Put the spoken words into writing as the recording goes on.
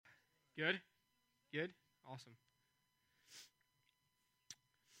Good? Good? Awesome.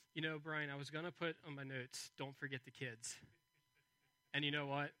 You know, Brian, I was going to put on my notes, don't forget the kids. And you know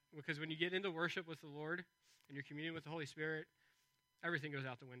what? Because when you get into worship with the Lord and you're communing with the Holy Spirit, everything goes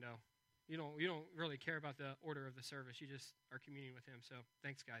out the window. You don't really care about the order of the service. You just are communing with Him. So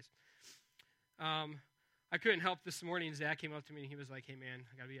thanks, guys. I couldn't help this morning. Zach came up to me and he was like, hey, man,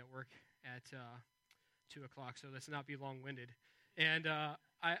 I got to be at work at 2 o'clock, so let's not be long-winded. And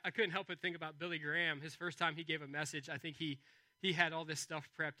I couldn't help but think about Billy Graham. His first time he gave a message, I think he had all this stuff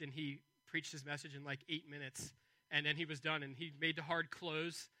prepped, and he preached his message in like 8 minutes. And then he was done, and he made the hard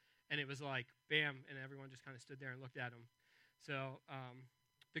close, and it was like, bam, and everyone just kind of stood there and looked at him. So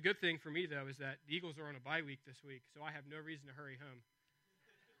the good thing for me, though, is that the Eagles are on a bye week this week, so I have no reason to hurry home.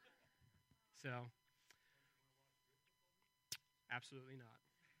 So, absolutely not.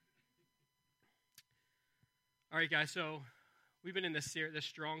 All right, guys, so we've been in this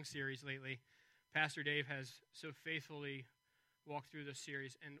Strong series lately. Pastor Dave has so faithfully walked through this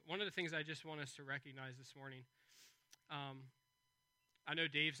series, and one of the things I just want us to recognize this morning, I know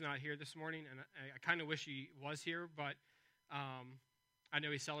Dave's not here this morning, and I kind of wish he was here, but I know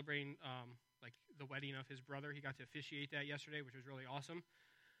he's celebrating like the wedding of his brother. He got to officiate that yesterday, which was really awesome.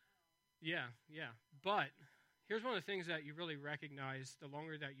 Yeah. But here's one of the things that you really recognize the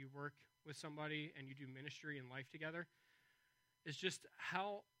longer that you work with somebody and you do ministry and life together is just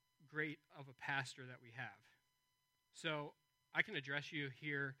how great of a pastor that we have. So I can address you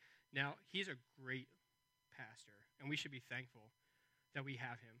here now. He's a great pastor, and we should be thankful that we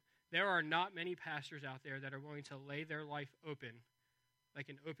have him. There are not many pastors out there that are willing to lay their life open, like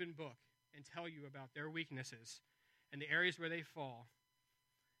an open book, and tell you about their weaknesses and the areas where they fall,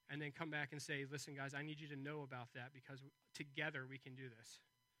 and then come back and say, listen, guys, I need you to know about that because together we can do this.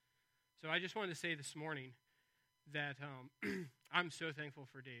 So I just wanted to say this morning that I'm so thankful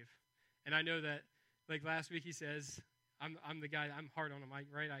for Dave. And I know that, like last week he says, I'm the guy, I'm hard on him,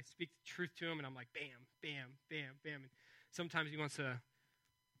 right? I speak the truth to him, and I'm like, bam, bam, bam, bam. And sometimes he wants to,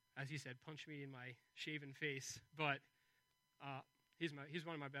 as he said, punch me in my shaven face. But he's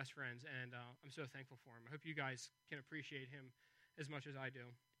one of my best friends, and I'm so thankful for him. I hope you guys can appreciate him as much as I do.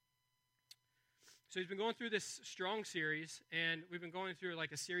 So he's been going through this Strong series, and we've been going through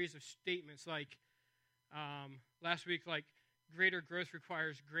like a series of statements like last week, like greater growth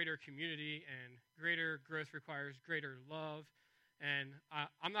requires greater community, and greater growth requires greater love. And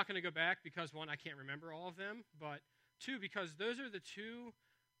I'm not going to go back because, one, I can't remember all of them, but two, because those are the two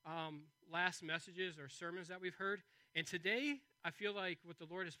last messages or sermons that we've heard. And today, I feel like what the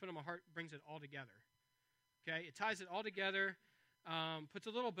Lord has put on my heart brings it all together. Okay? It ties it all together, puts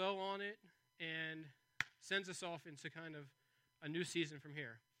a little bow on it, and sends us off into kind of a new season from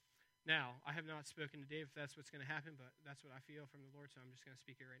here. Now, I have not spoken to Dave if that's what's going to happen, but that's what I feel from the Lord, so I'm just going to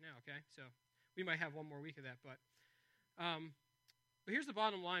speak it right now, okay? So we might have one more week of that, but here's the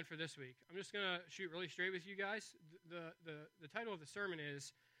bottom line for this week. I'm just going to shoot really straight with you guys. The title of the sermon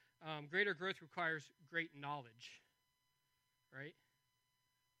is Greater Growth Requires Great Knowledge, right?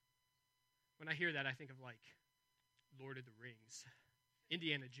 When I hear that, I think of like Lord of the Rings,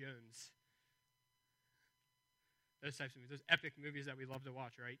 Indiana Jones, those types of movies, those epic movies that we love to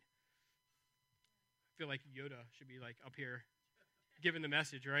watch, right? I feel like Yoda should be like up here giving the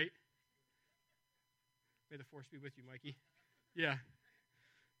message, right? May the force be with you, Mikey. Yeah.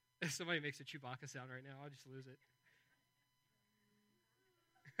 If somebody makes a Chewbacca sound right now, I'll just lose it.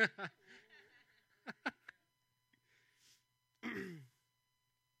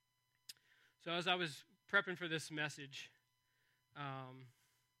 So as I was prepping for this message,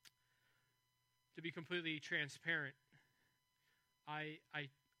 to be completely transparent, I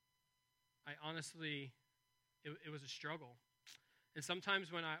honestly, it was a struggle. And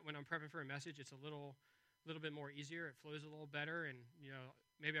sometimes when I'm prepping for a message, it's a little bit more easier. It flows a little better, and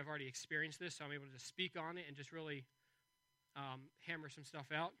maybe I've already experienced this, so I'm able to speak on it and just really hammer some stuff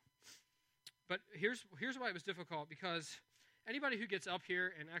out. But here's why it was difficult, because anybody who gets up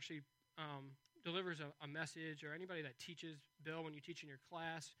here and actually delivers a message, or anybody that teaches, Bill, when you teach in your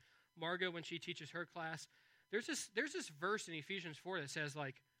class, Margot, when she teaches her class, there's this verse in Ephesians 4 that says,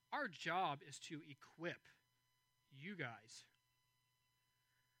 like, our job is to equip you guys.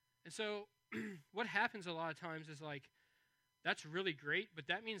 And so what happens a lot of times is, like, that's really great, but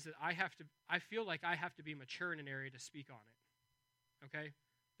that means that I feel like I have to be mature in an area to speak on it. Okay?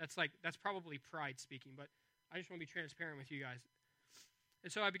 That's probably pride speaking, but I just want to be transparent with you guys.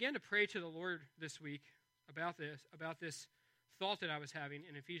 And so I began to pray to the Lord this week about this thought that I was having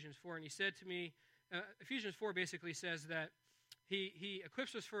in Ephesians 4, and he said to me, Ephesians 4 basically says that he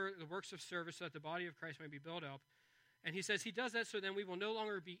equips us for the works of service so that the body of Christ may be built up. And he says he does that so then we will no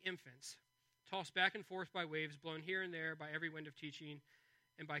longer be infants, tossed back and forth by waves, blown here and there by every wind of teaching,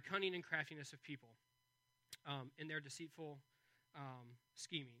 and by cunning and craftiness of people in their deceitful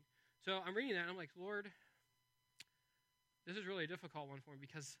scheming. So I'm reading that, and I'm like, Lord, this is really a difficult one for me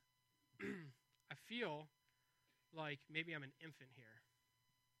because I feel like maybe I'm an infant here.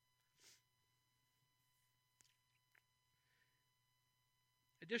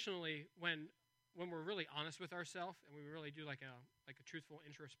 Additionally, when we're really honest with ourselves and we really do like a truthful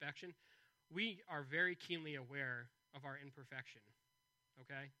introspection, we are very keenly aware of our imperfection.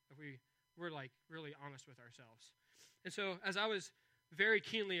 Okay? If we're like really honest with ourselves. And so as I was very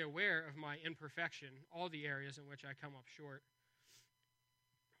keenly aware of my imperfection, all the areas in which I come up short,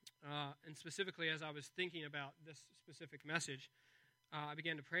 and specifically as I was thinking about this specific message, I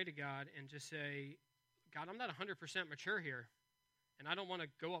began to pray to God and just say, God, I'm not 100% mature here. And I don't want to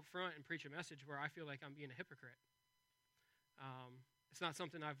go up front and preach a message where I feel like I'm being a hypocrite. It's not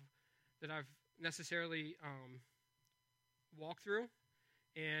something that I've necessarily walked through.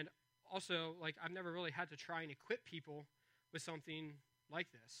 And also, like, I've never really had to try and equip people with something like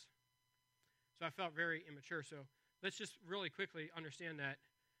this. So I felt very immature. So let's just really quickly understand that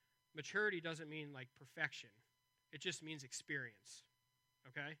maturity doesn't mean, like, perfection. It just means experience,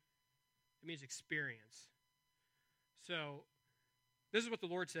 okay? It means experience. So this is what the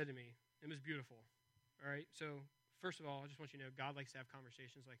Lord said to me. It was beautiful, all right? So first of all, I just want you to know God likes to have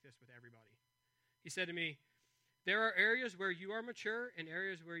conversations like this with everybody. He said to me, there are areas where you are mature and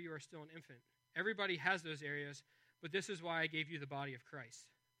areas where you are still an infant. Everybody has those areas, but this is why I gave you the body of Christ.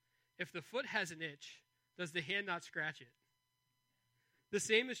 If the foot has an itch, does the hand not scratch it? The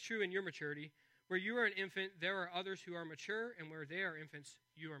same is true in your maturity. Where you are an infant, there are others who are mature, and where they are infants,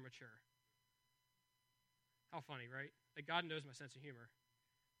 you are mature. How funny, right? Like, God knows my sense of humor.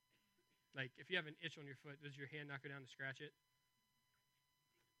 Like, if you have an itch on your foot, does your hand not go down to scratch it?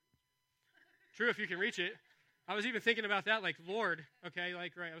 True, if you can reach it. I was even thinking about that, like, Lord, okay,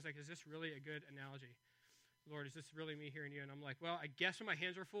 like, right, I was like, is this really a good analogy? Lord, is this really me hearing you? And I'm like, well, I guess when my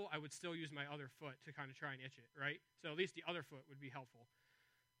hands are full, I would still use my other foot to kind of try and itch it, right? So at least the other foot would be helpful.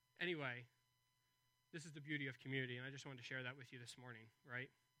 Anyway, this is the beauty of community, and I just wanted to share that with you this morning, right?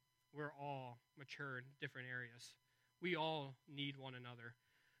 We're all mature in different areas. We all need one another.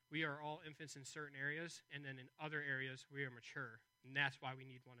 We are all infants in certain areas, and then in other areas, we are mature, and that's why we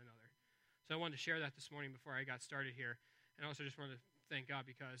need one another. So I wanted to share that this morning before I got started here, and I also just wanted to thank God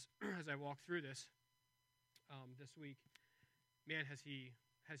because as I walk through this week, man, has he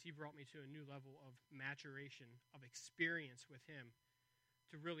brought me to a new level of maturation, of experience with him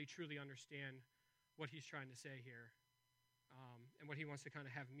to really, truly understand what he's trying to say here and what he wants to kind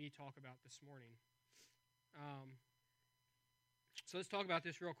of have me talk about this morning. So let's talk about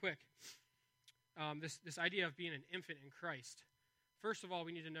this real quick. This idea of being an infant in Christ. First of all,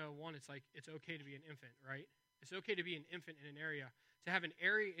 we need to know, one, it's okay to be an infant, right? It's okay to be an infant in an area, to have an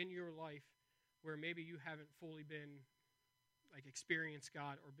area in your life where maybe you haven't fully been, like, experienced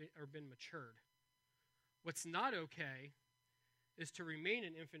God or been matured. What's not okay is to remain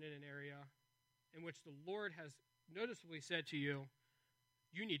an infant in an area in which the Lord has noticeably said to you,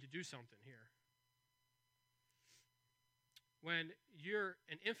 you need to do something here. When you're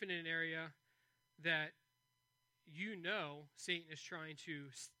an infant in an area that you know Satan is trying to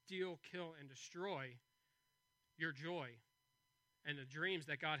steal, kill, and destroy your joy and the dreams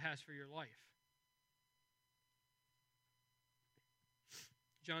that God has for your life.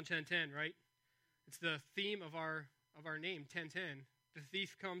 John 10:10, right? It's the theme of our name, 10:10. The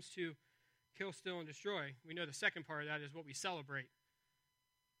thief comes to kill, steal, and destroy. We know the second part of that is what we celebrate.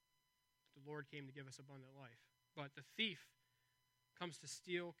 The Lord came to give us abundant life. But the thief comes to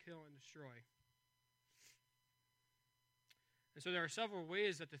steal, kill, and destroy. And so there are several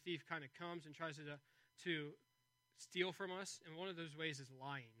ways that the thief kind of comes and tries to steal from us. And one of those ways is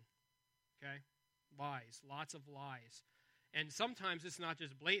lying. Okay? Lies. Lots of lies. And sometimes it's not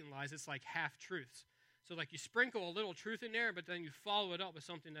just blatant lies. It's like half-truths. So like you sprinkle a little truth in there, but then you follow it up with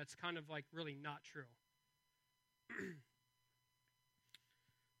something that's kind of like really not true.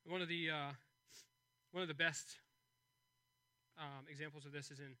 One of the best examples of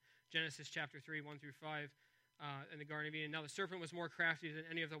this is in Genesis chapter 3, 1 through 5. In the Garden of Eden. Now the serpent was more crafty than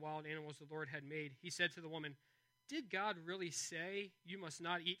any of the wild animals the Lord had made. He said to the woman, did God really say you must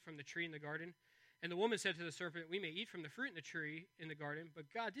not eat from the tree in the garden? And the woman said to the serpent, we may eat from the fruit in the tree in the garden,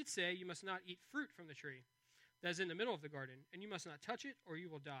 but God did say you must not eat fruit from the tree that is in the middle of the garden, and you must not touch it, or you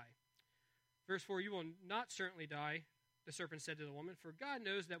will die. Verse 4, you will not certainly die, the serpent said to the woman, for God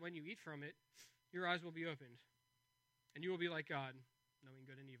knows that when you eat from it, your eyes will be opened, and you will be like God, knowing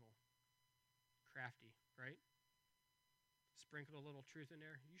good and evil. Crafty, right? sprinkled a little truth in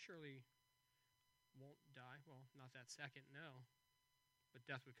there, you surely won't die. Well, not that second, no. But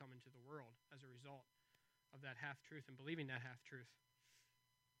death would come into the world as a result of that half-truth and believing that half-truth.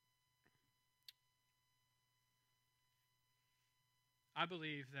 I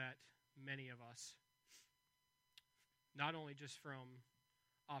believe that many of us, not only just from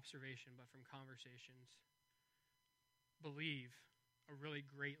observation, but from conversations, believe a really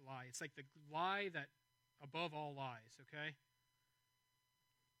great lie. It's like the lie that above all lies, okay?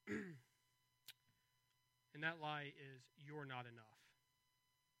 And that lie is, you're not enough.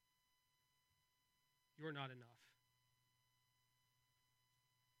 You're not enough.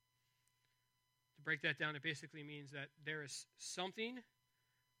 To break that down, it basically means that there is something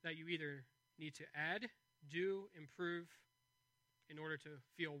that you either need to add, do, improve in order to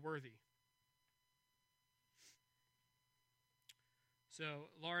feel worthy. So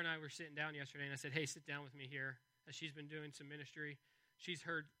Laura and I were sitting down yesterday, and I said, hey, sit down with me here, as she's been doing some ministry. She's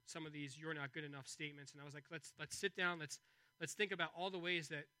heard some of these "you're not good enough" statements, and I was like, let's sit down, let's think about all the ways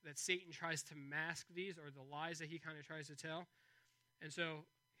that Satan tries to mask these, or the lies that he kind of tries to tell. And so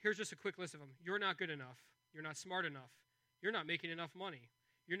here's just a quick list of them. You're not good enough. You're not smart enough. You're not making enough money.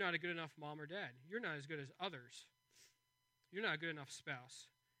 You're not a good enough mom or dad. You're not as good as others. You're not a good enough spouse.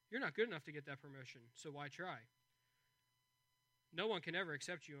 You're not good enough to get that promotion, so why try? No one can ever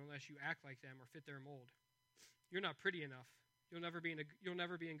accept you unless you act like them or fit their mold. You're not pretty enough. You'll never be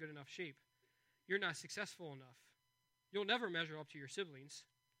in good enough shape. You're not successful enough. You'll never measure up to your siblings.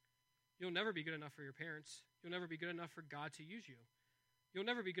 You'll never be good enough for your parents. You'll never be good enough for God to use you. You'll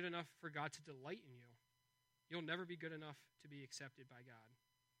never be good enough for God to delight in you. You'll never be good enough to be accepted by God.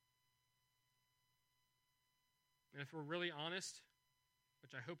 And if we're really honest,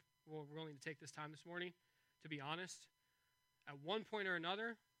 which I hope we're willing to take this time this morning to be honest, at one point or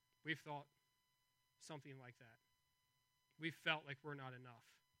another, we've thought something like that. We've felt like we're not enough.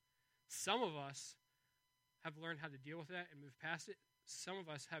 Some of us have learned how to deal with that and move past it. Some of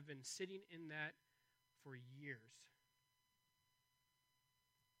us have been sitting in that for years.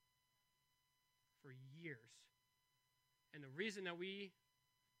 For years. And the reason that we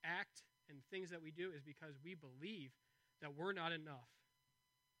act and things that we do is because we believe that we're not enough.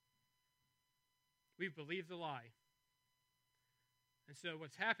 We've believed the lie. And so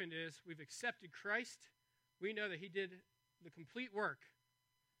what's happened is we've accepted Christ. We know that he did the complete work.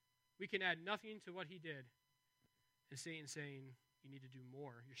 We can add nothing to what he did. And Satan's saying, you need to do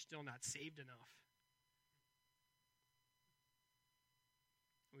more. You're still not saved enough.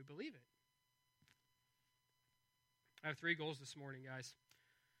 And we believe it. I have 3 goals this morning, guys.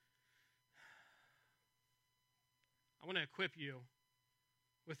 I want to equip you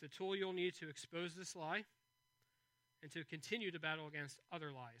with the tool you'll need to expose this lie and to continue to battle against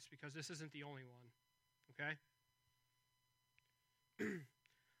other lies, because this isn't the only one, okay?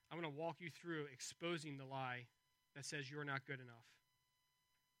 I'm going to walk you through exposing the lie that says you're not good enough.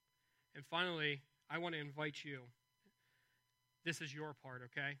 And finally, I want to invite you. This is your part,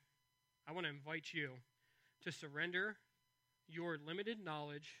 okay? I want to invite you to surrender your limited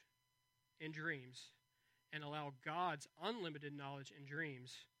knowledge and dreams and allow God's unlimited knowledge and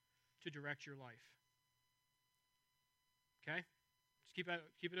dreams to direct your life. Okay? Just keep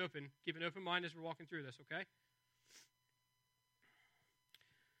it open. Keep an open mind as we're walking through this, okay?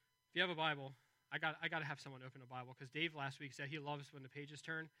 If you have a Bible, I got to have someone open a Bible, because Dave last week said he loves when the pages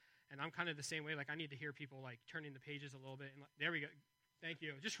turn, and I'm kind of the same way. Like, I need to hear people like turning the pages a little bit. And there we go. Thank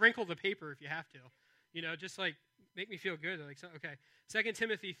you. Just wrinkle the paper if you have to. You know, just like make me feel good. Like, okay. 2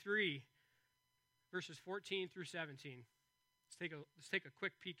 Timothy 3, verses 14 through 17. Let's take a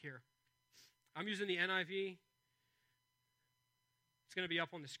quick peek here. I'm using the NIV. It's going to be up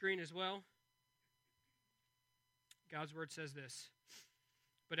on the screen as well. God's word says this: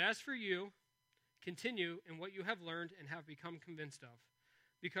 "But as for you, continue in what you have learned and have become convinced of,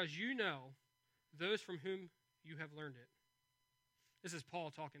 because you know those from whom you have learned it." This is Paul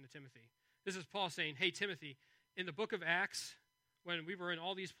talking to Timothy. This is Paul saying, hey, Timothy, in the book of Acts, when we were in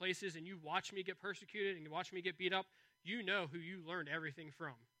all these places and you watched me get persecuted and you watched me get beat up, you know who you learned everything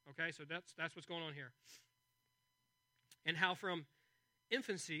from. Okay, so that's what's going on here. And how from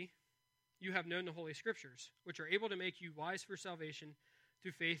infancy you have known the Holy Scriptures, which are able to make you wise for salvation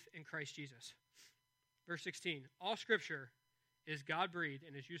through faith in Christ Jesus. Verse 16, all Scripture is God-breathed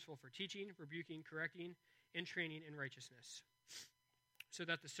and is useful for teaching, rebuking, correcting, and training in righteousness, so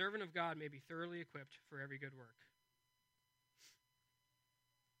that the servant of God may be thoroughly equipped for every good work.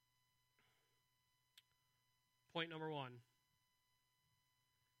 Point number 1.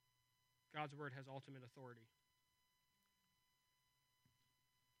 God's word has ultimate authority.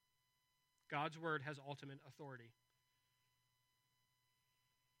 God's word has ultimate authority.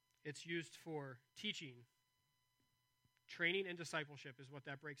 It's used for teaching. Training and discipleship is what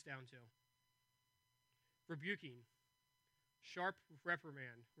that breaks down to. Rebuking. Sharp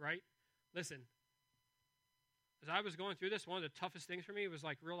reprimand, right? Listen, as I was going through this, one of the toughest things for me was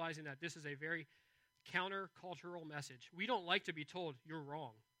like realizing that this is a very counter-cultural message. We don't like to be told you're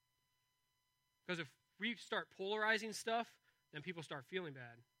wrong. Because if we start polarizing stuff, then people start feeling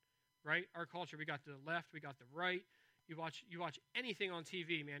bad, right? Our culture, we got the left, we got the right. You watch anything on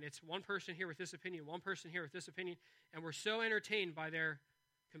TV, man. It's one person here with this opinion, one person here with this opinion, and we're so entertained by their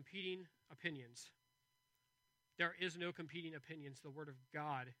competing opinions. There is no competing opinions. The Word of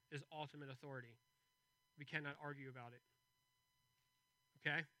God is ultimate authority. We cannot argue about it.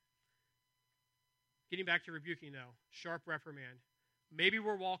 Okay? Getting back to rebuking, though, sharp reprimand. Maybe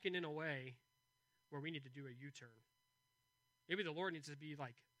we're walking in a way where we need to do a U-turn. Maybe the Lord needs to be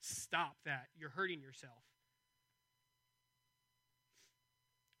like, stop that. You're hurting yourself.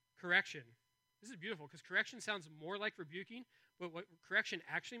 Correction. This is beautiful because correction sounds more like rebuking, but what correction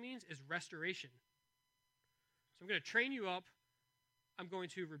actually means is restoration. So I'm going to train you up. I'm going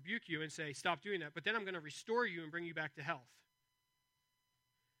to rebuke you and say, stop doing that. But then I'm going to restore you and bring you back to health.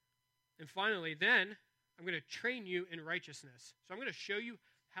 And finally, then I'm going to train you in righteousness. So I'm going to show you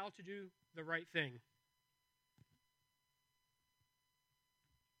how to do the right thing.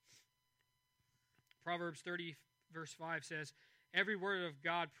 Proverbs 30, verse 5 says, every word of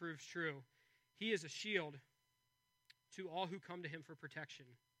God proves true. He is a shield to all who come to him for protection.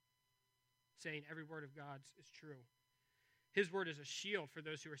 Saying every word of God's is true. His word is a shield for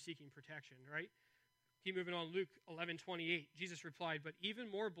those who are seeking protection, right? Keep moving on. Luke 11:28. Jesus replied, but even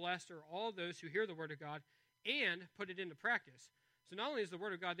more blessed are all those who hear the word of God and put it into practice. So not only is the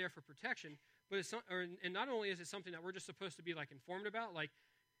word of God there for protection, but and not only is it something that we're just supposed to be like informed about, like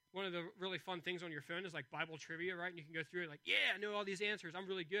one of the really fun things on your phone is like Bible trivia, right? And you can go through it like, yeah, I know all these answers. I'm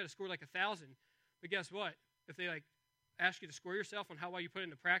really good. I scored like 1,000. But guess what? If they like ask you to score yourself on how well you put it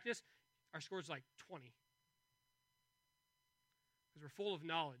into practice, our score's like 20. Because we're full of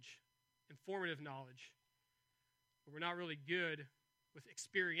knowledge, informative knowledge. But we're not really good with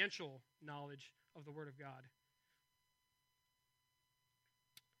experiential knowledge of the Word of God.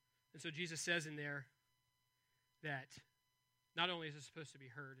 And so Jesus says in there that not only is it supposed to be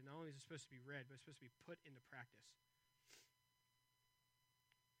heard, and not only is it supposed to be read, but it's supposed to be put into practice.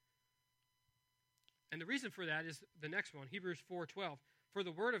 And the reason for that is the next one, Hebrews 4:12. For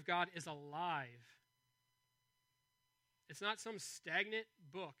the Word of God is alive. It's not some stagnant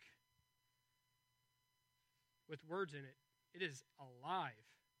book with words in it. It is alive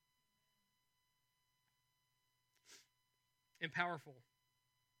and powerful.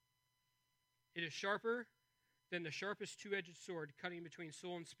 It is sharper than the sharpest two-edged sword, cutting between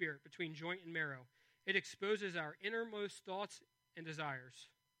soul and spirit, between joint and marrow. It exposes our innermost thoughts and desires.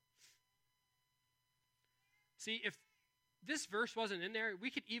 See, if this verse wasn't in there, we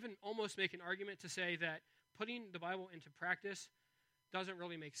could even almost make an argument to say that putting the Bible into practice doesn't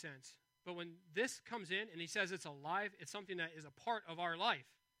really make sense. But when this comes in and he says it's alive, it's something that is a part of our life.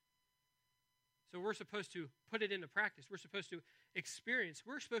 So we're supposed to put it into practice. We're supposed to experience.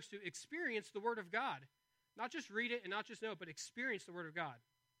 We're supposed to experience the Word of God. Not just read it and not just know it, but experience the Word of God.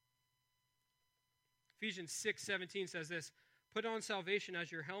 Ephesians 6:17 says this, put on salvation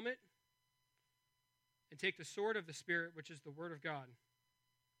as your helmet and take the sword of the Spirit, which is the Word of God.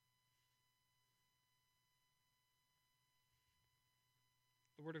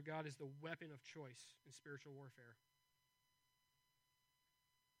 The Word of God is the weapon of choice in spiritual warfare.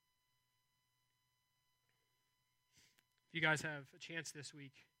 If you guys have a chance this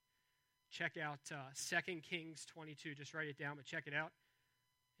week, check out 2 Kings 22. Just write it down, but check it out.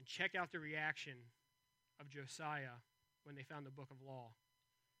 And check out the reaction of Josiah when they found the book of law.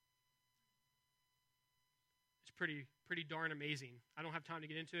 It's pretty darn amazing. I don't have time to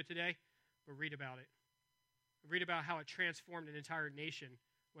get into it today, but read about it. Read about how it transformed an entire nation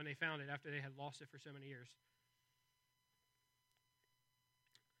when they found it after they had lost it for so many years.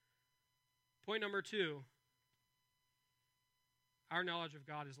 Point number 2, our knowledge of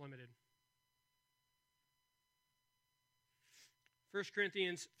God is limited. 1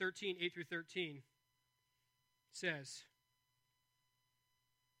 Corinthians 13, 8 through 13 says,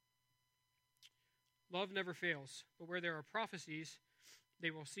 love never fails, but where there are prophecies,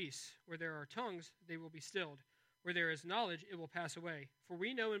 they will cease. Where there are tongues, they will be stilled. Where there is knowledge, it will pass away. For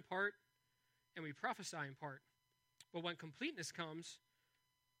we know in part, and we prophesy in part. But when completeness comes,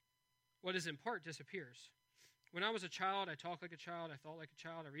 what is in part disappears. When I was a child, I talked like a child, I thought like a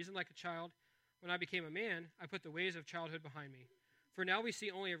child, I reasoned like a child. When I became a man, I put the ways of childhood behind me. For now we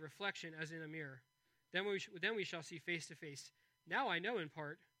see only a reflection as in a mirror. Then we shall see face to face. Now I know in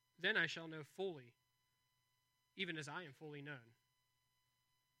part, then I shall know fully, even as I am fully known.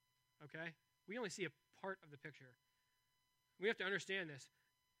 Okay? We only see a part of the picture. We have to understand this.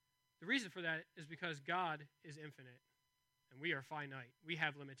 The reason for that is because God is infinite, and we are finite. We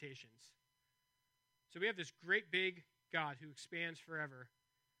have limitations. So we have this great big God who expands forever,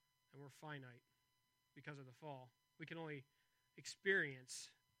 and we're finite because of the fall. We can only experience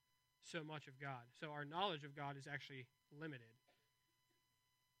so much of God. So our knowledge of God is actually limited.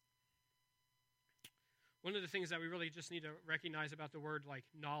 One of the things that we really just need to recognize about the word like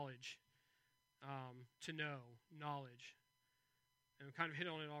knowledge, to know, knowledge, and we kind of hit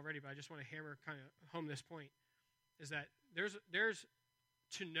on it already, but I just want to hammer kind of home this point, is that there's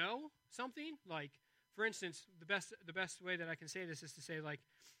to know something, like, for instance, the best way that I can say this is to say, like,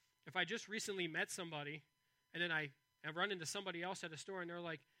 if I just recently met somebody, and then I run into somebody else at a store, and they're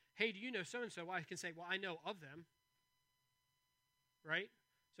like, hey, do you know so-and-so? Well, I can say, well, I know of them, right?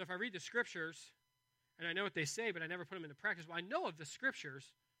 So if I read the scriptures, and I know what they say, but I never put them into practice, well, I know of the scriptures,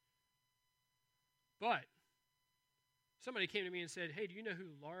 but somebody came to me and said, hey, do you know who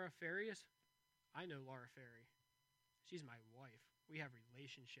Laura Ferry is? I know Laura Ferry. She's my wife. We have a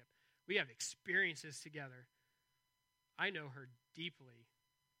relationship. We have experiences together. I know her deeply.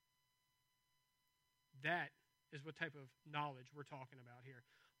 That is what type of knowledge we're talking about here.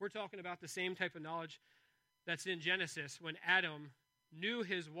 We're talking about the same type of knowledge that's in Genesis when Adam knew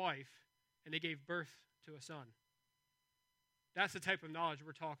his wife and they gave birth to a son. That's the type of knowledge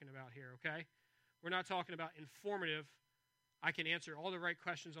we're talking about here, okay? We're not talking about informative, I can answer all the right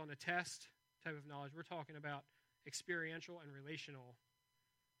questions on the test type of knowledge. We're talking about experiential and relational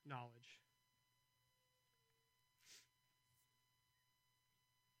knowledge.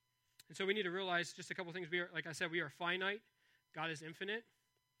 And so we need to realize just a couple things. We are, like I said, we are finite. God is infinite.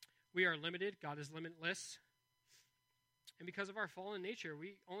 We are limited. God is limitless. And because of our fallen nature,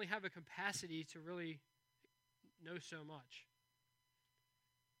 we only have a capacity to really know so much.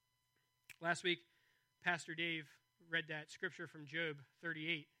 Last week, Pastor Dave read that scripture from Job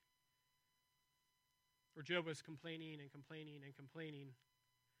 38, where Job was complaining and complaining and complaining.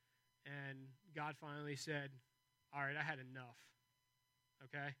 And God finally said, all right, I had enough.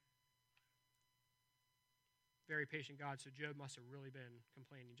 Okay? Very patient God, so Job must have really been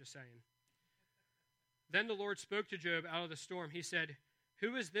complaining, just saying. Then the Lord spoke to Job out of the storm. He said,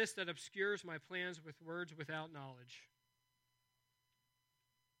 who is this that obscures my plans with words without knowledge?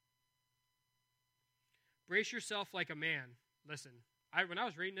 Brace yourself like a man. Listen, when I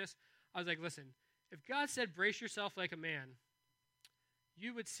was reading this, I was like, listen, if God said brace yourself like a man,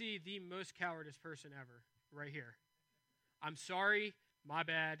 you would see the most cowardice person ever right here. I'm sorry, my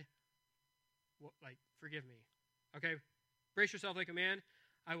bad, forgive me. Okay, brace yourself like a man.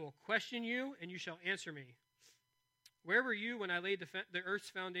 I will question you, and you shall answer me. Where were you when I laid the earth's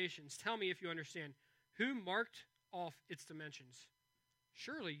foundations? Tell me if you understand. Who marked off its dimensions?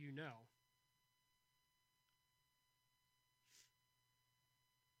 Surely you know.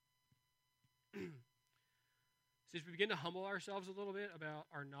 So as we begin to humble ourselves a little bit about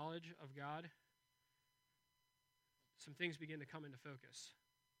our knowledge of God, some things begin to come into focus,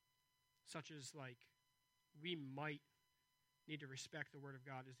 such as we might need to respect the Word of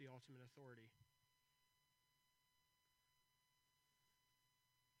God as the ultimate authority.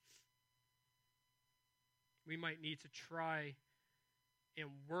 We might need to try and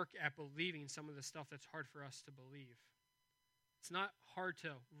work at believing some of the stuff that's hard for us to believe. It's not hard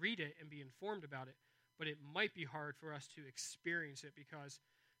to read it and be informed about it, but it might be hard for us to experience it, because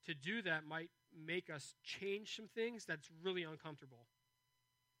to do that might make us change some things that's really uncomfortable.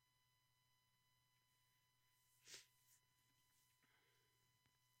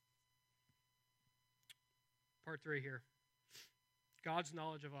 Part 3 here. God's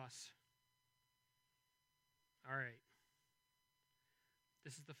knowledge of us. All right.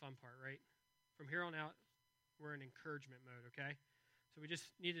 This is the fun part, right? From here on out, we're in encouragement mode, okay? So we just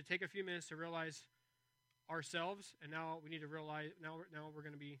need to take a few minutes to realize ourselves, and now we need to realize, now we're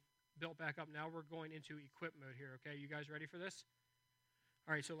going to be built back up. Now we're going into equip mode here, okay? You guys ready for this?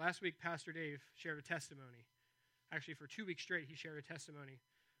 All right, so last week, Pastor Dave shared a testimony. Actually, for 2 weeks straight, he shared a testimony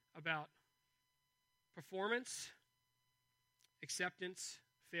about performance, acceptance,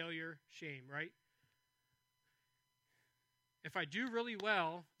 failure, shame, right? If I do really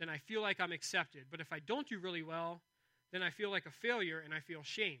well, then I feel like I'm accepted. But if I don't do really well, then I feel like a failure and I feel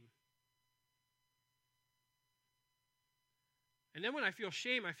shame. And then when I feel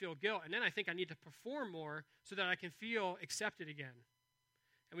shame, I feel guilt. And then I think I need to perform more so that I can feel accepted again.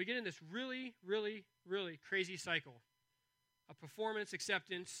 And we get in this really, really, really crazy cycle of performance,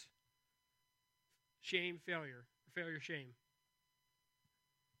 acceptance, shame, failure, or failure, shame.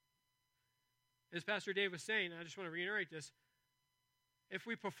 As Pastor Dave was saying, and I just want to reiterate this, if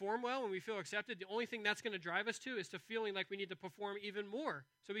we perform well and we feel accepted, the only thing that's going to drive us to is to feeling like we need to perform even more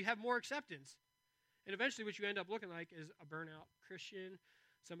so we have more acceptance. And eventually what you end up looking like is a burnout Christian,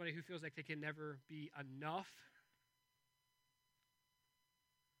 somebody who feels like they can never be enough.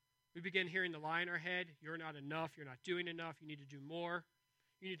 We begin hearing the lie in our head, you're not enough, you're not doing enough, you need to do more.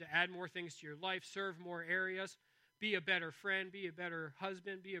 You need to add more things to your life, serve more areas, be a better friend, be a better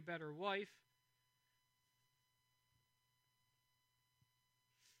husband, be a better wife.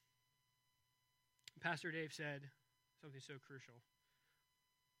 Pastor Dave said something so crucial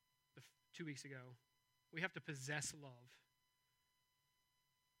 2 weeks ago. We have to possess love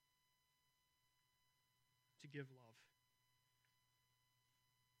to give love.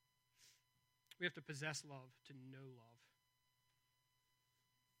 We have to possess love to know love.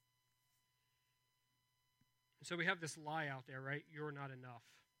 And so we have this lie out there, right? You're not enough.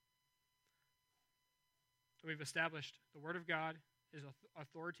 We've established the Word of God is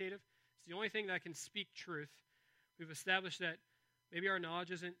authoritative. It's the only thing that can speak truth. We've established that maybe our knowledge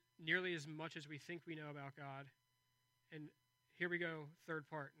isn't nearly as much as we think we know about God. And here we go, third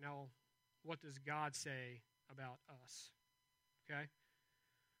part. Now, what does God say about us? Okay?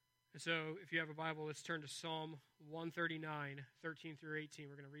 And so if you have a Bible, let's turn to Psalm 139, 13 through 18.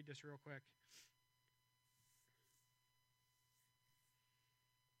 We're going to read this real quick.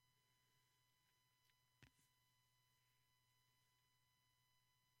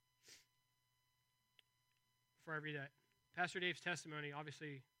 Before I read that, Pastor Dave's testimony,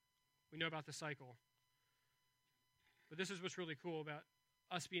 obviously, we know about the cycle. But this is what's really cool about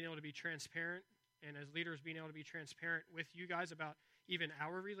us being able to be transparent, and as leaders being able to be transparent with you guys about even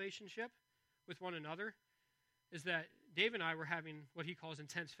our relationship with one another, is that Dave and I were having what he calls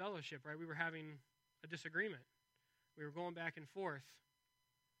intense fellowship, right? We were having a disagreement. We were going back and forth.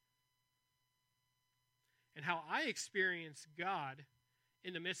 And how I experienced God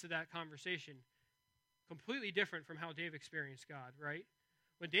in the midst of that conversation, completely different from how Dave experienced God, right?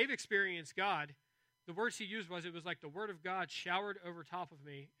 When Dave experienced God, the words he used it was like the Word of God showered over top of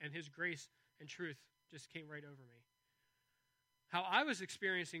me, and his grace and truth just came right over me. How I was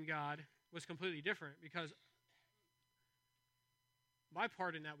experiencing God was completely different because my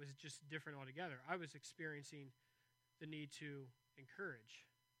part in that was just different altogether. I was experiencing the need to encourage.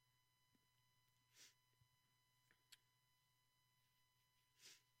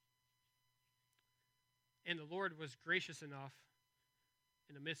 And the Lord was gracious enough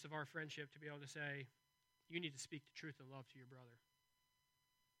in the midst of our friendship to be able to say, you need to speak the truth and love to your brother.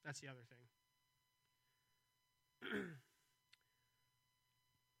 That's the other thing.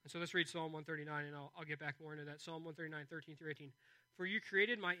 And so let's read Psalm 139, and I'll get back more into that. Psalm 139, 13 through 18. For you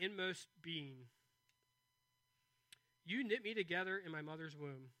created my inmost being. You knit me together in my mother's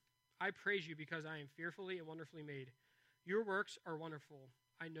womb. I praise you because I am fearfully and wonderfully made. Your works are wonderful.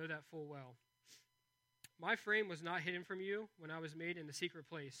 I know that full well. My frame was not hidden from you when I was made in the secret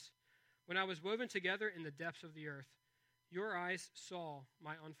place, when I was woven together in the depths of the earth. Your eyes saw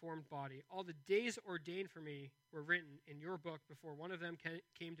my unformed body. All the days ordained for me were written in your book before one of them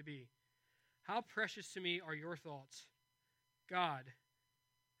came to be. How precious to me are your thoughts. God,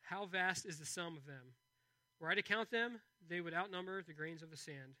 how vast is the sum of them. Were I to count them, they would outnumber the grains of the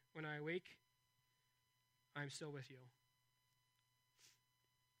sand. When I awake, I am still with you.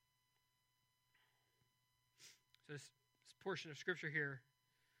 So this portion of Scripture here,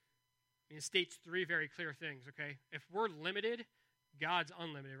 it states three very clear things, okay? If we're limited, God's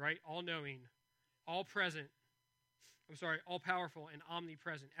unlimited, right? All-knowing, all-present, all-powerful and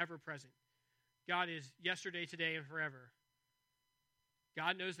omnipresent, ever-present. God is yesterday, today, and forever.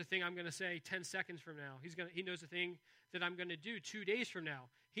 God knows the thing I'm going to say 10 seconds from now. He knows the thing that I'm going to do 2 days from now.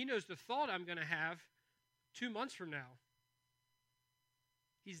 He knows the thought I'm going to have 2 months from now.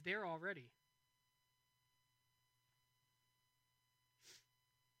 He's there already.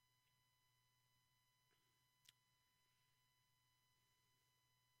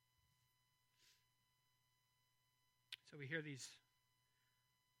 So we hear these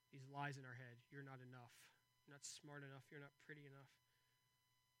lies in our head. You're not enough. You're not smart enough. You're not pretty enough.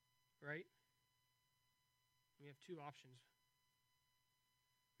 Right? We have two options.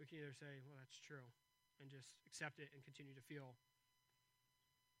 We can either say, well, that's true, and just accept it and continue to feel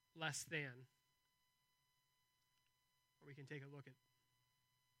less than. Or we can take a look at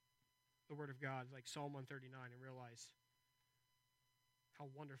the Word of God, like Psalm 139, and realize how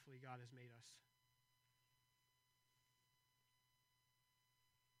wonderfully God has made us.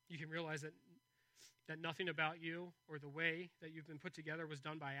 You can realize that nothing about you or the way that you've been put together was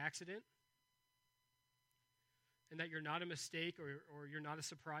done by accident. and that you're not a mistake or you're not a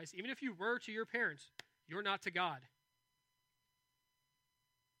surprise. Even if you were to your parents, you're not to God.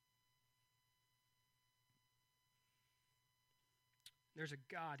 There's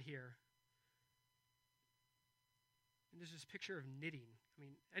a God here. And there's this picture of knitting. I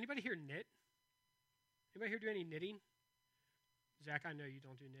mean, anybody here knit? Anybody here do any knitting? Zach, I know you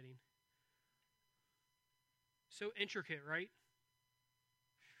don't do knitting. So intricate, right?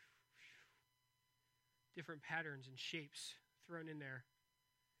 Different patterns and shapes thrown in there.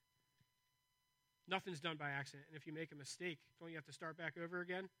 Nothing's done by accident. And if you make a mistake, don't you have to start back over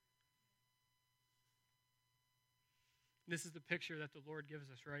again? This is the picture that the Lord gives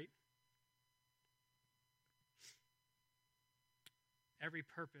us, right? Every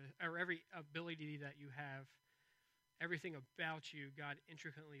purpose, or every ability that you have, everything about you, God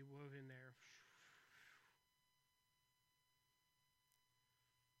intricately wove in there.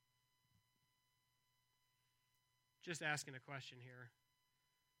 Just asking a question here.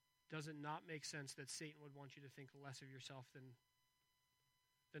 Does it not make sense that Satan would want you to think less of yourself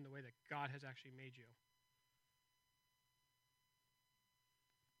than the way that God has actually made you?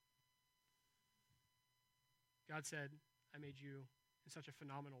 God said, I made you in such a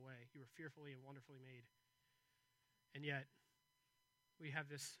phenomenal way. You were fearfully and wonderfully made. And yet, we have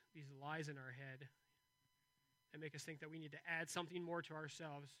these lies in our head that make us think that we need to add something more to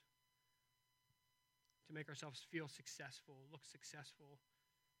ourselves to make ourselves feel successful, look successful,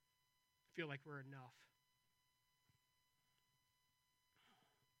 feel like we're enough.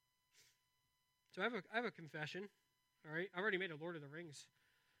 So I have a confession, all right? I already made a Lord of the Rings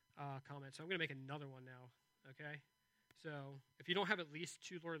comment, so I'm going to make another one now, okay? So if you don't have at least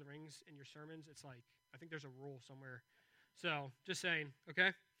 2 Lord of the Rings in your sermons, it's like, I think there's a rule somewhere. So just saying,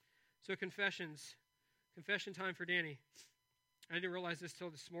 okay? So confession time for Danny. I didn't realize this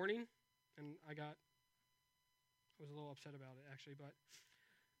till this morning, and I was a little upset about it, actually. But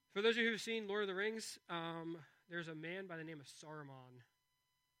for those of you who've seen Lord of the Rings, there's a man by the name of Saruman.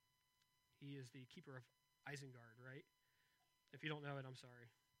 He is the keeper of Isengard, right? If you don't know it, I'm sorry.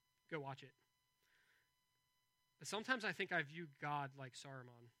 Go watch it. But sometimes I think I view God like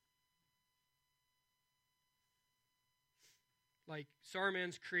Saruman. Like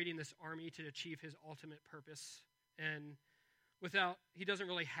Saruman's creating this army to achieve his ultimate purpose. And he doesn't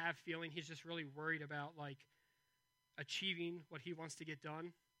really have feeling. He's just really worried about like achieving what he wants to get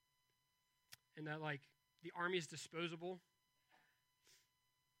done. And that like the army is disposable.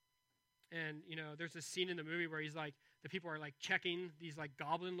 And, you know, there's this scene in the movie where he's like, the people are like checking these like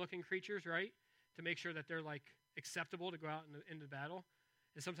goblin-looking creatures, right? To make sure that they're like acceptable to go out into battle.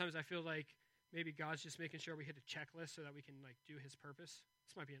 And sometimes I feel like maybe God's just making sure we hit a checklist so that we can like do his purpose.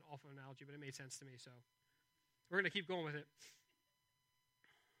 This might be an awful analogy, but it made sense to me, so we're going to keep going with it.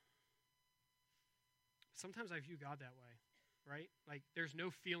 Sometimes I view God that way, right? Like there's no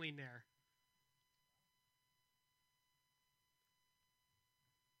feeling there.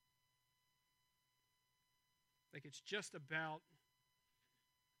 Like it's just about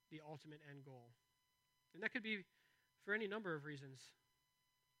the ultimate end goal. And that could be for any number of reasons.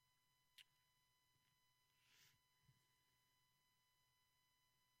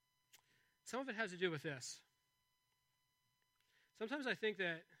 Some of it has to do with this. Sometimes I think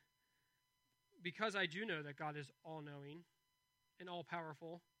that because I do know that God is all-knowing and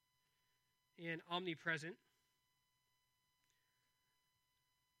all-powerful and omnipresent,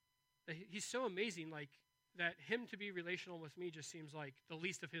 that he's so amazing, like, that him to be relational with me just seems like the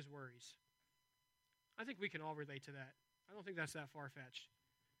least of his worries. I think we can all relate to that. I don't think that's that far-fetched.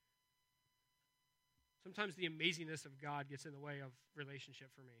 Sometimes the amazingness of God gets in the way of relationship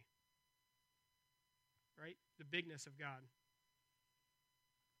for me. Right? The bigness of God.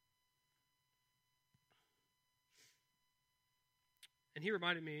 And he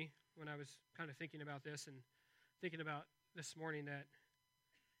reminded me when I was kind of thinking about this and thinking about this morning that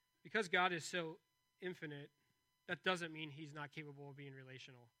because God is so infinite, that doesn't mean he's not capable of being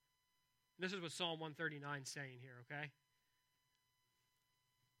relational. And this is what Psalm 139 is saying here, okay?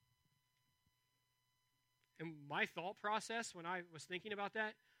 And my thought process when I was thinking about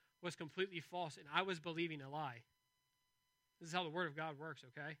that was completely false, and I was believing a lie. This is how the Word of God works,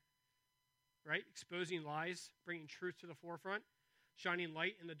 okay? Right? Exposing lies, bringing truth to the forefront, shining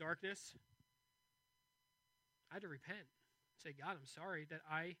light in the darkness. I had to repent. Say, God, I'm sorry that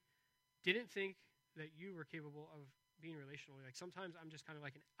I didn't think that you were capable of being relational. Like sometimes I'm just kind of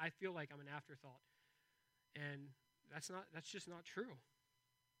like, I feel like I'm an afterthought. And that's just not true.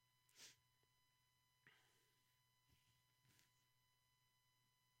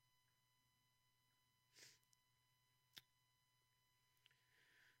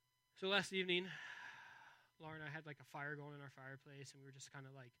 So last evening, Laura and I had like a fire going in our fireplace, and we were just kind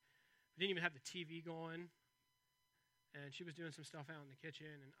of like, we didn't even have the TV going. And she was doing some stuff out in the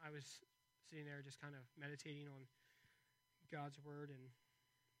kitchen, and I was sitting there just kind of meditating on God's word. And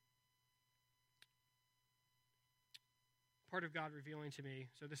part of God revealing to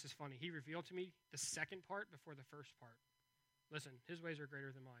me, so this is funny, he revealed to me the second part before the first part. Listen, his ways are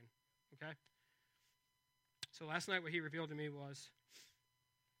greater than mine, okay? So last night what he revealed to me was,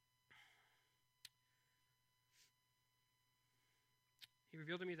 he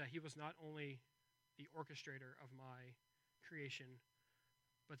revealed to me that he was not only the orchestrator of my creation,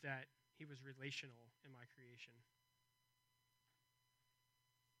 but that he was relational in my creation.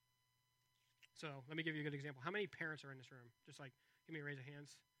 So let me give you a good example. How many parents are in this room? Just like, give me a raise of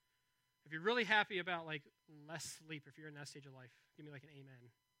hands. If you're really happy about like less sleep, if you're in that stage of life, give me like an amen.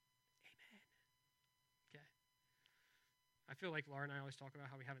 Amen. Okay. I feel like Laura and I always talk about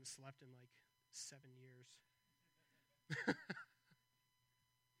how we haven't slept in like 7 years.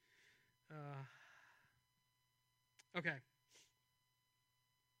 Okay.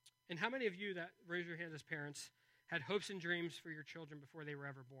 And how many of you that raise your hands as parents had hopes and dreams for your children before they were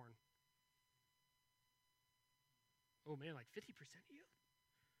ever born? Oh man, like 50% of you?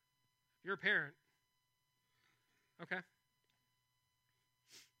 If you're a parent. Okay.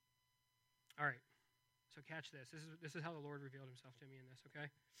 All right. So catch this. This is how the Lord revealed himself to me in this, okay?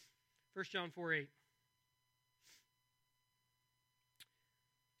 1 John 4:8.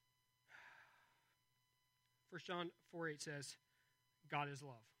 First John 4:8 says, God is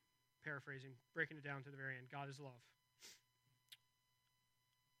love. Paraphrasing, breaking it down to the very end. God is love.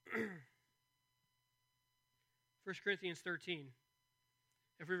 1 Corinthians 13.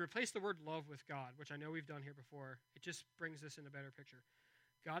 If we replace the word love with God, which I know we've done here before, it just brings this in a better picture.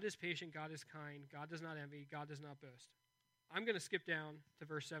 God is patient, God is kind, God does not envy, God does not boast. I'm going to skip down to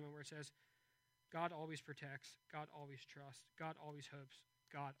verse 7 where it says, God always protects, God always trusts, God always hopes,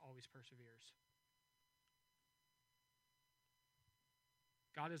 God always perseveres.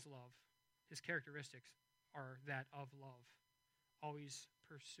 God is love. His characteristics are that of love, always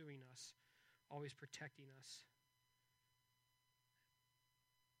pursuing us, always protecting us,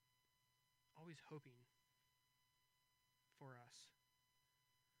 always hoping for us.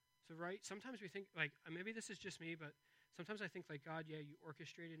 So, right, sometimes we think, like, maybe this is just me, but sometimes I think, like, God, yeah, you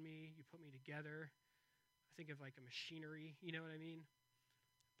orchestrated me, you put me together. I think of, like, a machinery, you know what I mean?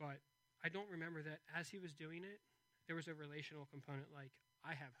 But I don't remember that as he was doing it, there was a relational component, like,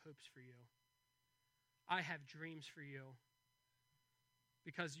 I have hopes for you. I have dreams for you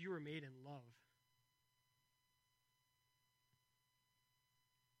because you were made in love.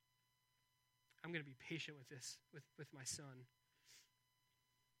 I'm going to be patient with this, with my son.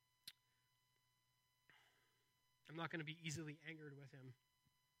 I'm not going to be easily angered with him.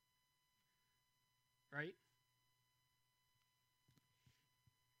 Right?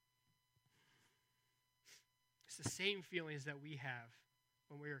 It's the same feelings that we have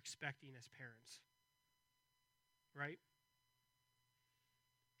when we're expecting as parents. Right?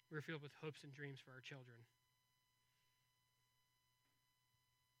 We're filled with hopes and dreams for our children.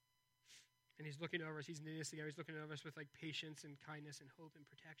 And he's looking over us, he's knitting us together, he's looking over us with like patience and kindness and hope and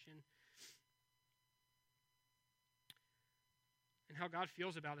protection. And how God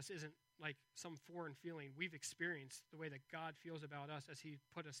feels about us isn't like some foreign feeling. We've experienced the way that God feels about us as he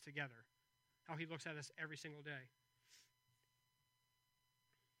put us together. How he looks at us every single day.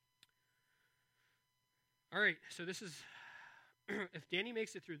 All right, so this is, if Danny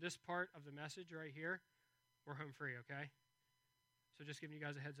makes it through this part of the message right here, we're home free, okay? So just giving you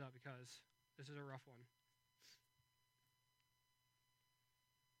guys a heads up because this is a rough one.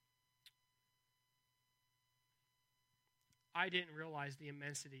 I didn't realize the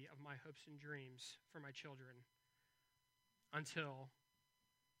immensity of my hopes and dreams for my children until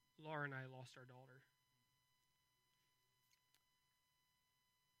Laura and I lost our daughter.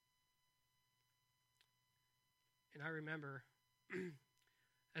 And I remember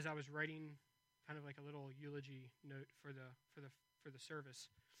as I was writing kind of like a little eulogy note for the service.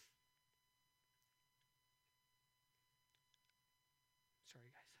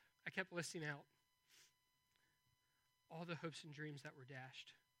 Sorry, guys. I kept listing out all the hopes and dreams that were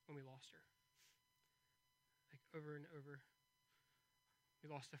dashed when we lost her. Like over and over.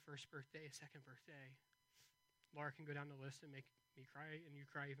 We lost the first birthday, a second birthday. Laura can go down the list and make me cry, and you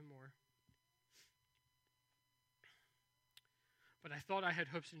cry even more. But I thought I had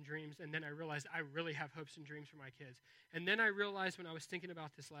hopes and dreams, and then I realized I really have hopes and dreams for my kids. And then I realized when I was thinking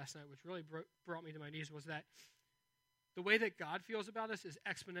about this last night, which really brought me to my knees, was that the way that God feels about us is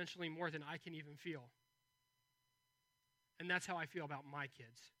exponentially more than I can even feel. And that's how I feel about my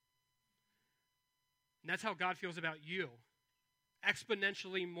kids. And that's how God feels about you,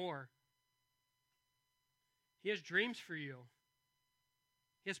 exponentially more. He has dreams for you.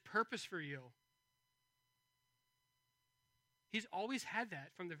 He has purpose for you. He's always had that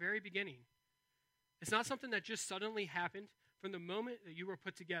from the very beginning. It's not something that just suddenly happened. From the moment that you were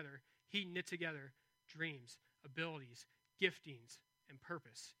put together, he knit together dreams, abilities, giftings, and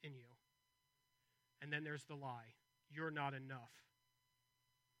purpose in you. And then there's the lie. You're not enough.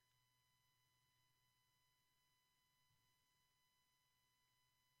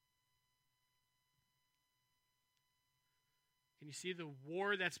 Can you see the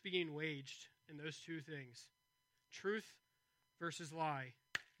war that's being waged in those two things? Truth versus lie,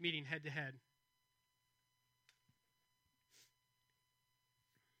 meeting head to head.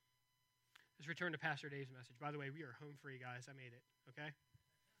 Let's return to Pastor Dave's message. By the way, we are home free, guys. I made it, okay?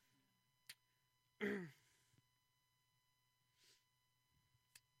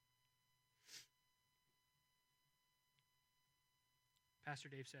 Pastor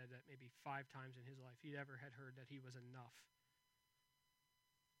Dave said that maybe 5 times in his life he ever had heard that he was enough.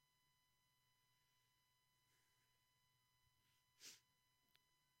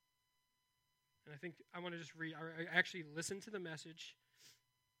 And I think I want to just read, I actually listened to the message.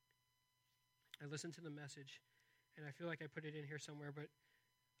 I listened to the message, and I feel like I put it in here somewhere, but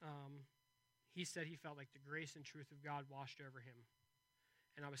he said he felt like the grace and truth of God washed over him.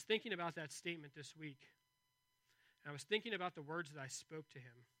 And I was thinking about that statement this week. And I was thinking about the words that I spoke to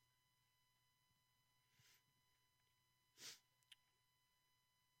him.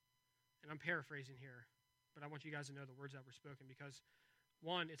 And I'm paraphrasing here, but I want you guys to know the words that were spoken because,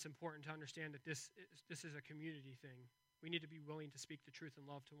 one, it's important to understand that this is a community thing. We need to be willing to speak the truth and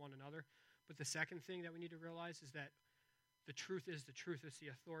love to one another. But the second thing that we need to realize is that the truth is the truth. It's the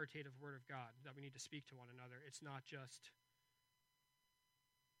authoritative word of God that we need to speak to one another. It's not just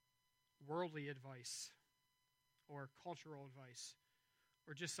worldly advice or cultural advice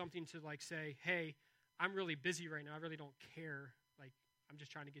or just something to like say, hey, I'm really busy right now. I really don't care. Like, I'm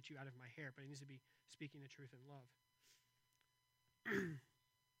just trying to get you out of my hair. But it needs to be speaking the truth in love.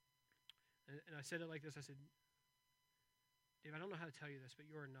 And I said it like this. I said, Dave, I don't know how to tell you this, but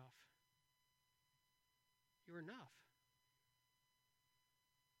you're enough. You're enough.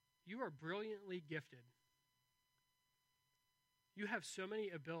 You are brilliantly gifted. You have so many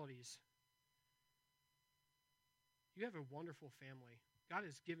abilities. You have a wonderful family. God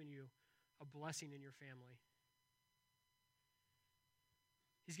has given you a blessing in your family.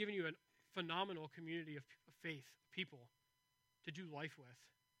 He's given you a phenomenal community of faith, people to do life with.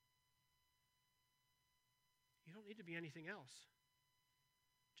 You don't need to be anything else.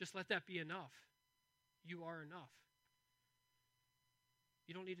 Just let that be enough. You are enough.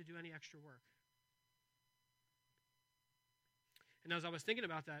 You don't need to do any extra work. And as I was thinking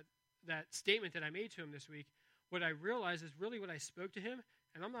about that statement that I made to him this week, what I realized is really what I spoke to him,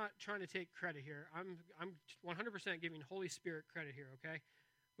 and I'm not trying to take credit here. I'm 100% giving Holy Spirit credit here, okay?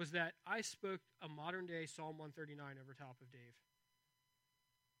 Was that I spoke a modern-day Psalm 139 over top of Dave.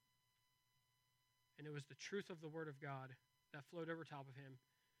 And it was the truth of the Word of God that flowed over top of him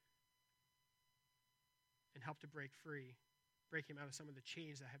and helped to break him out of some of the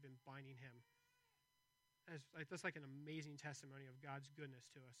chains that had been binding him. That's like an amazing testimony of God's goodness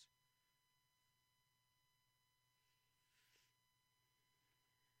to us.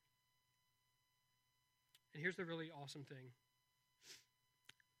 And here's the really awesome thing.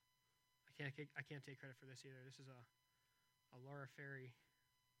 I can't take credit for this either. This is a Laura Ferry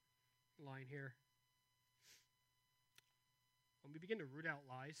line here. When we begin to root out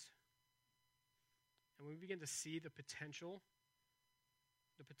lies, and when we begin to see the potential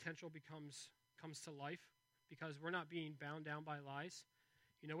comes to life because we're not being bound down by lies.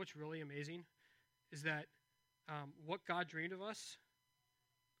 You know what's really amazing is that what God dreamed of us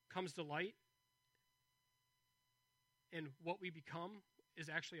comes to light, and what we become is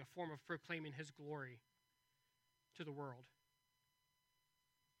actually a form of proclaiming His glory to the world.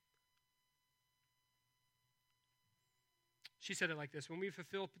 She said it like this: when we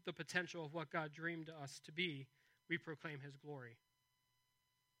fulfill the potential of what God dreamed us to be, we proclaim His glory.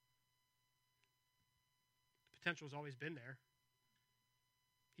 The potential has always been there.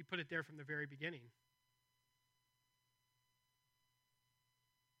 He put it there from the very beginning.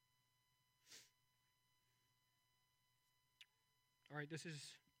 All right, this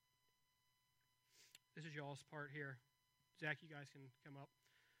is y'all's part here. Zach, you guys can come up.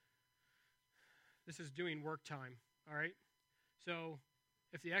 This is doing work time, all right? So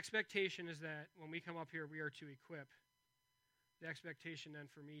if the expectation is that when we come up here we are to equip, the expectation then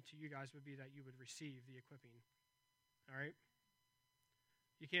for me to you guys would be that you would receive the equipping, all right?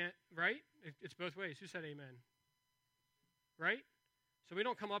 You can't, right? It's both ways. Who said amen? Right? So we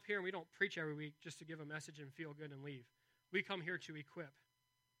don't come up here and we don't preach every week just to give a message and feel good and leave. We come here to equip.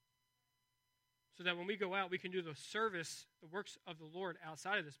 So that when we go out, we can do the service, the works of the Lord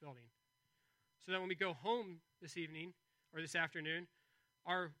outside of this building. So that when we go home this evening or this afternoon,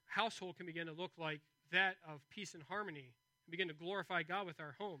 our household can begin to look like that of peace and harmony and begin to glorify God with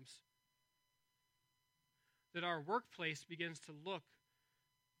our homes. That our workplace begins to look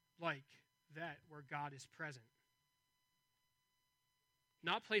like that where God is present.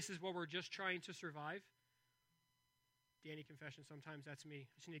 Not places where we're just trying to survive. Danny, confession, sometimes that's me.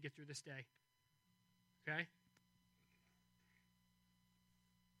 I just need to get through this day. Okay?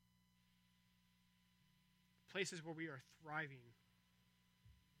 Places where we are thriving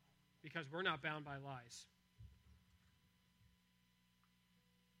because we're not bound by lies.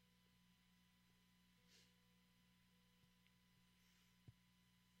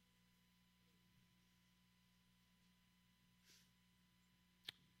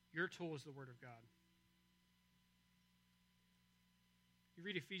 Your tool is the Word of God. You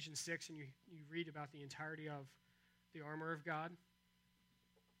read Ephesians 6 and you read about the entirety of the armor of God,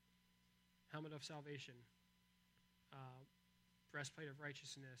 helmet of salvation, breastplate of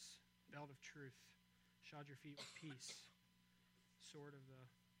righteousness, belt of truth, shod your feet with peace, sword of the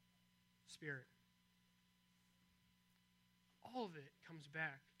Spirit. All of it comes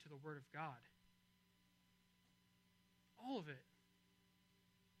back to the Word of God. All of it.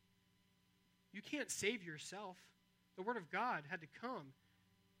 You can't save yourself. The Word of God had to come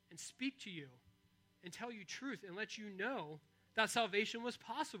and speak to you and tell you truth and let you know that salvation was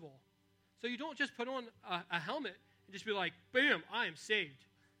possible. So you don't just put on a helmet and just be like, bam, I am saved.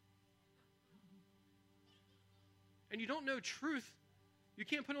 And you don't know truth. You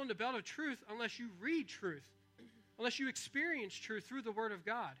can't put on the belt of truth unless you read truth, unless you experience truth through the Word of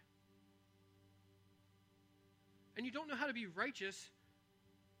God. And you don't know how to be righteous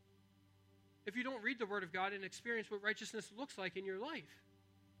if you don't read the Word of God and experience what righteousness looks like in your life.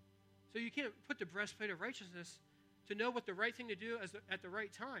 So you can't put the breastplate of righteousness to know what the right thing to do at the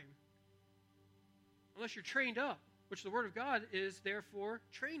right time unless you're trained up, which the Word of God is there for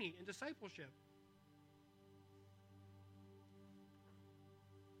training and discipleship.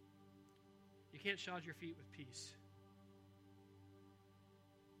 You can't shod your feet with peace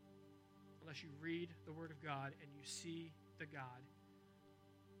unless you read the Word of God and you see the God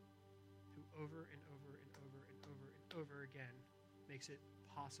who over and over and over and over and over again makes it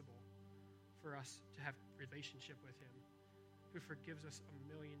possible for us to have relationship with Him, who forgives us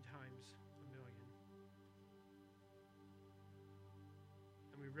 1,000,000 times 1,000,000.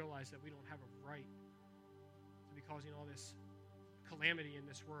 And we realize that we don't have a right to be causing all this calamity in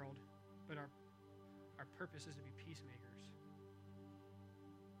this world, but our purpose is to be peacemakers.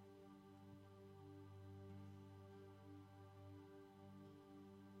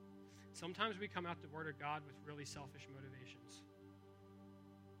 Sometimes we come out the Word of God with really selfish motivations,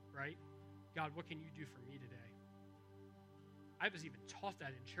 right? God, what can you do for me today? I was even taught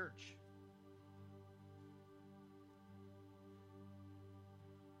that in church.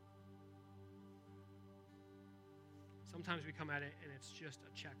 Sometimes we come at it and it's just a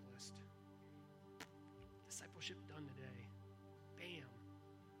checklist. Discipleship done today. Bam.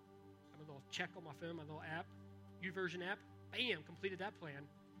 I have a little check on my phone, my little app, YouVersion app. Bam, completed that plan.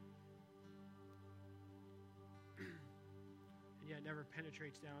 And yet it never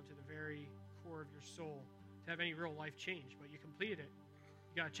penetrates down to the very core of your soul to have any real life change. But you completed it.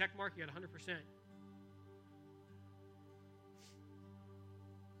 You got a check mark, you got 100%.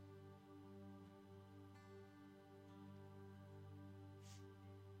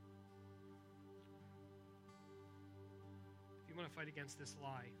 If you want to fight against this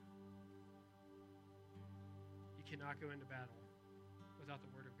lie, you cannot go into battle without the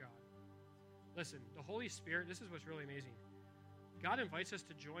Word of God. Listen, the Holy Spirit, this is what's really amazing. God invites us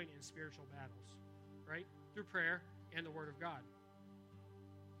to join in spiritual battles, right? Through prayer and the Word of God.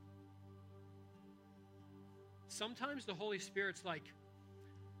 Sometimes the Holy Spirit's like,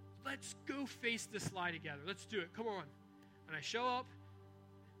 let's go face this lie together. Let's do it. Come on. And I show up.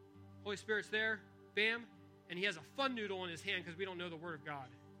 Holy Spirit's there. Bam. And he has a fun noodle in his hand because we don't know the Word of God.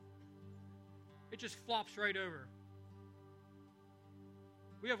 It just flops right over.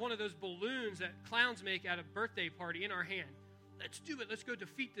 We have one of those balloons that clowns make at a birthday party in our hand. Let's do it. Let's go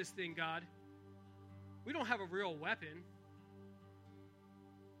defeat this thing, God. We don't have a real weapon.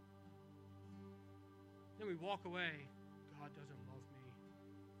 Then we walk away. God doesn't love me.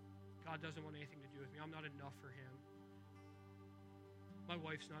 God doesn't want anything to do with me. I'm not enough for him. My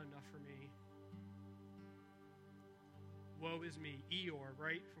wife's not enough for me. woe is me, Eeyore,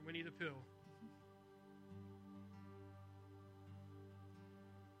 right, from Winnie the Pooh.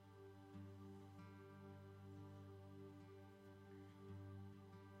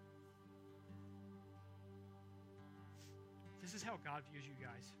 This is how God views you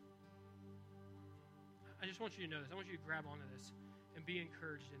guys. I just want you to know this. I want you to grab onto this and be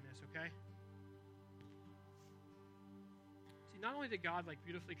encouraged in this, okay? See, not only did God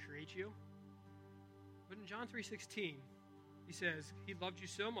beautifully create you, but in John 3:16, he says he loved you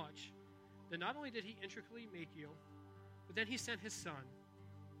so much that not only did he intricately make you, but then he sent his son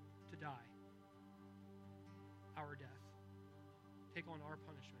to die our death, take on our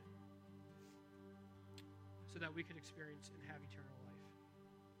punishment, so that we could experience and have eternal life.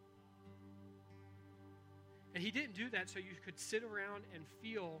 And he didn't do that so you could sit around and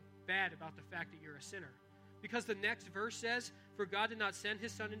feel bad about the fact that you're a sinner. Because the next verse says, "For God did not send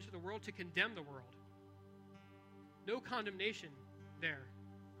his son into the world to condemn the world." No condemnation there.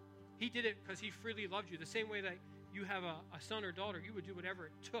 He did it because he freely loved you. The same way that you have a son or daughter, you would do whatever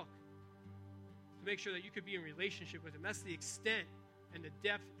it took to make sure that you could be in relationship with him. That's the extent and the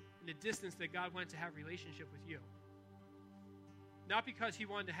depth and the distance that God went to have relationship with you. Not because he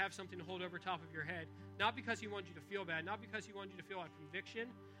wanted to have something to hold over top of your head. Not because he wanted you to feel bad. Not because he wanted you to feel a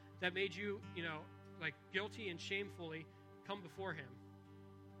conviction that made you, guilty and shamefully come before him.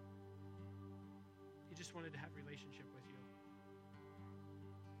 He just wanted to have relationship with you.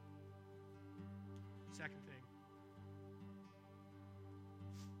 Second thing.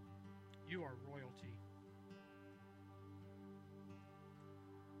 You are royalty.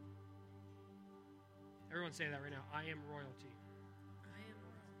 Everyone say that right now. I am royalty. I am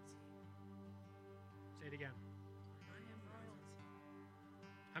royalty. Say it again. I am royalty.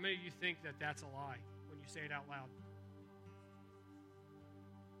 How many of you think that that's a lie when you say it out loud?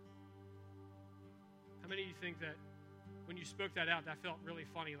 How many of you think that when you spoke that out, that felt really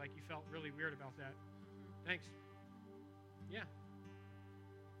funny, like you felt really weird about that? Thanks. Yeah.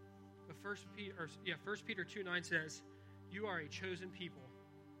 But 1 Peter 2:9 says, "You are a chosen people,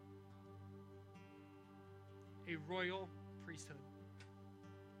 a royal priesthood,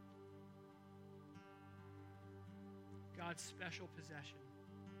 God's special possession."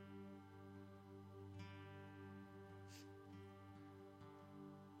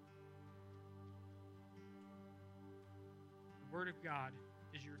 The Word of God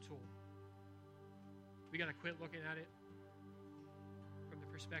is your tool. We got to quit looking at it from the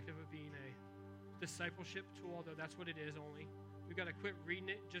perspective of being a discipleship tool, although that's what it is only. We've got to quit reading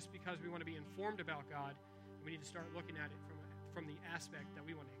it just because we want to be informed about God. And we need to start looking at it from the aspect that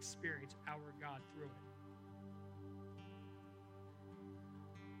we want to experience our God through it.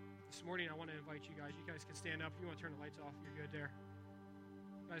 This morning, I want to invite you guys. You guys can stand up. If you want to turn the lights off, you're good there.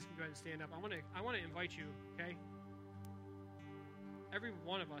 You guys can go ahead and stand up. I want to invite you, okay? Every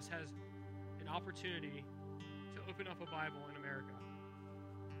one of us has an opportunity to open up a Bible in America.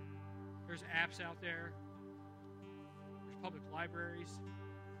 There's apps out there. There's public libraries.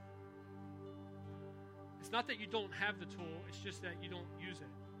 It's not that you don't have the tool, it's just that you don't use it.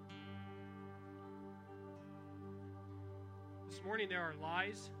 This morning there are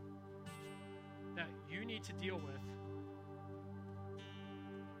lies that you need to deal with.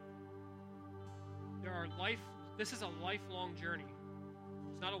 This is a lifelong journey.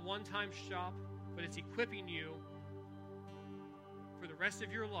 It's not a one-time shop, but it's equipping you for the rest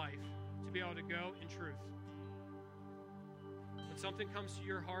of your life to be able to go in truth. When something comes to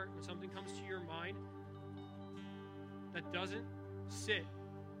your heart, when something comes to your mind that doesn't sit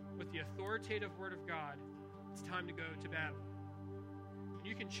with the authoritative Word of God, it's time to go to battle. And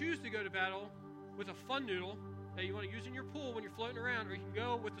you can choose to go to battle with a fun noodle that you want to use in your pool when you're floating around, or you can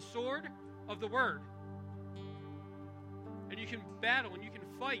go with the sword of the Word. And you can battle, and you can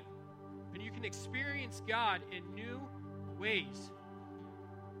fight, and you can experience God in new ways.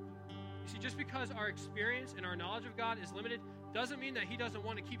 You see, just because our experience and our knowledge of God is limited doesn't mean that He doesn't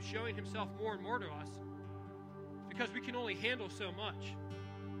want to keep showing Himself more and more to us, because we can only handle so much.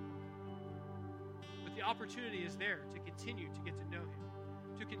 But the opportunity is there to continue to get to know Him,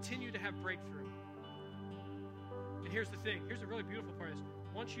 to continue to have breakthrough. And here's the thing. Here's the really beautiful part of this.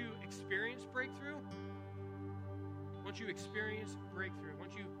 Once you experience breakthrough, once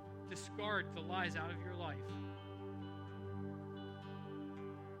you discard the lies out of your life,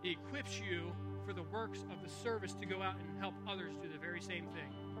 it equips you for the works of the service to go out and help others do the very same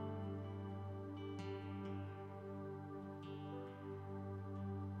thing.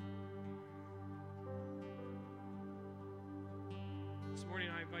 This morning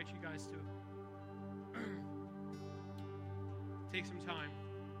I invite you guys to take some time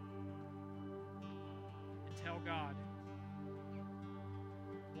and tell God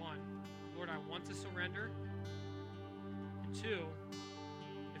one, Lord, I want to surrender. And two,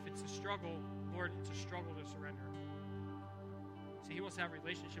 if it's a struggle, Lord, it's a struggle to surrender. See, he wants to have a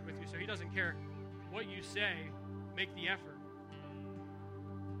relationship with you, so he doesn't care what you say, make the effort.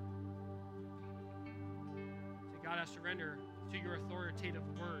 So God, I surrender to your authoritative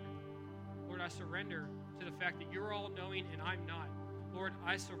word. Lord, I surrender to the fact that you're all-knowing and I'm not. Lord,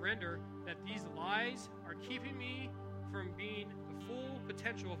 I surrender that these lies are keeping me from being the full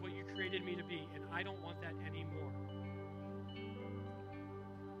potential of what you created me to be, and I don't want that anymore.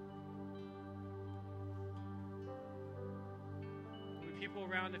 There'll be people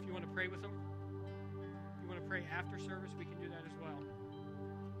around if you want to pray with them. If you want to pray after service, we can do that as well.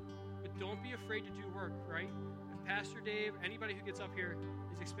 But don't be afraid to do work, right? If Pastor Dave, anybody who gets up here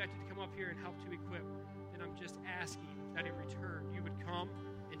is expected to come up here and help to equip, then I'm just asking that in return you would come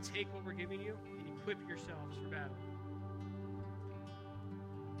and take what we're giving you and equip yourselves for battle.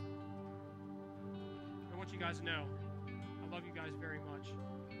 I want you guys to know I love you guys very much.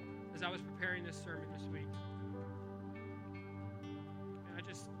 As I was preparing this sermon this week, and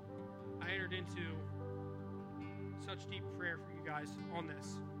I entered into such deep prayer for you guys on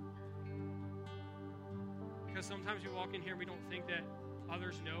this. Because sometimes we walk in here and we don't think that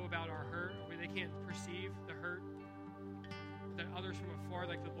others know about our hurt, or they can't perceive the hurt. That others from afar,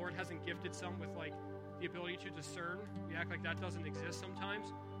 like the Lord hasn't gifted some with like the ability to discern. We act like that doesn't exist sometimes.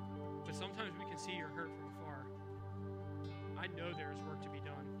 But sometimes we can see your hurt from afar. I know there is work to be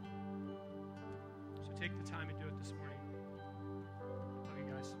done. So take the time and do it this morning.